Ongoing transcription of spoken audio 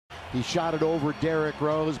He shot it over Derrick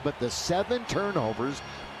Rose, but the 7 turnovers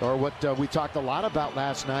are what we talked a lot about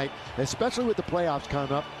last night, especially with the playoffs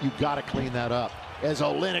coming up. You got to clean that up as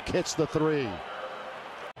Olynyk hits the 3.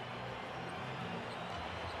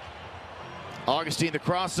 Augustin the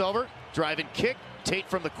crossover, driving kick, Tate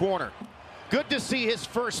from the corner. Good to see his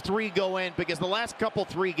first 3 go in, because the last couple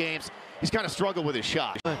 3 games, he's kind of struggled with his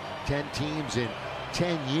shot. 10 teams in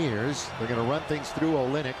 10 years. They're going to run things through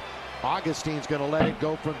Olynyk. Augustin's going to let it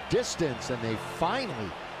go from distance, and they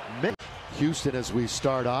finally missed. Houston as we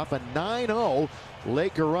start off a 9-0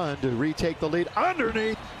 Laker run to retake the lead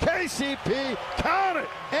underneath. KCP, count it,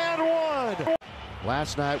 and 1.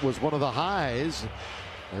 Last night was one of the highs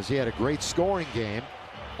as he had a great scoring game.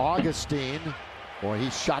 Augustin, boy, he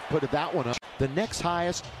shot putted that one up. The next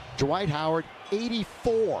highest, Dwight Howard,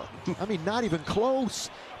 84. I mean, not even close.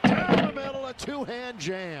 Down the middle, a 2-hand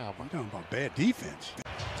jam. I'm talking about bad defense.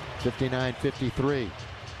 59-53.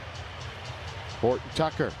 Horton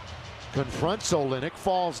Tucker confronts Olynyk,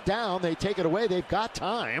 falls down. They take it away. They've got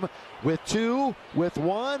time with 2, with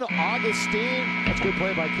 1. Augustin, that's good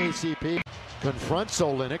play by KCP. Confronts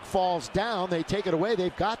Olynyk, falls down. They take it away.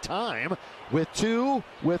 They've got time with 2,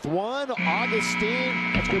 with 1.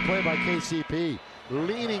 Augustin, that's good play by KCP.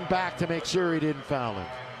 Leaning back to make sure he didn't foul him.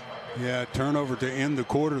 Yeah, turnover to end the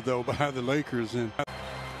quarter, though, by the Lakers. And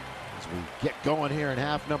as we get going here in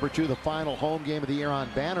half number 2, the final home game of the year on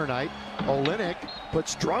Banner Night, Olynyk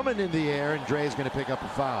puts Drummond in the air, and Dre's going to pick up a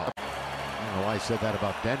foul. I don't know why I said that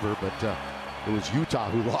about Denver, but it was Utah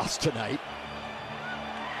who lost tonight.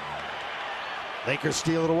 Lakers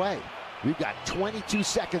steal it away. We've got 22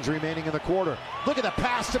 seconds remaining in the quarter. Look at the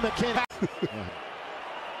pass to McKinnon.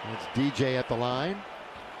 It's DJ at the line.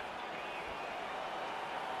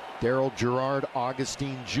 Daryl Gerard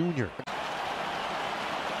Augustin Jr.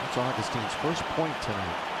 That's Augustin's first point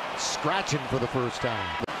tonight. Scratching for the first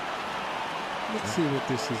time. let's see what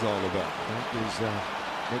this is all about. He's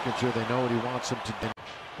making sure they know what he wants them to do.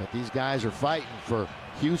 But these guys are fighting for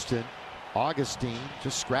Houston. Augustin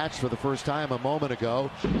just scratched for the first time a moment ago.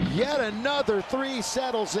 Yet another 3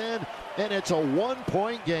 settles in, and it's a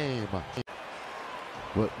 1-point game.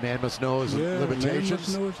 What man must know his limitations. Man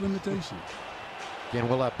must know his limitations. Again,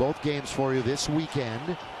 we'll have both games for you this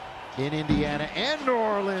weekend in Indiana and New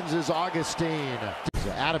Orleans. Is Augustin. He's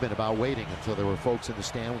adamant about waiting until there were folks in the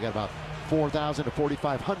stand. We got about 4,000 to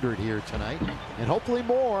 4,500 here tonight, and hopefully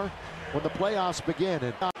more when the playoffs begin.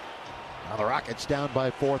 And now the Rockets down by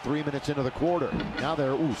 4, 3 minutes into the quarter. Now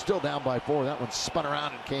they're still down by 4. That one spun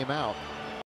around and came out.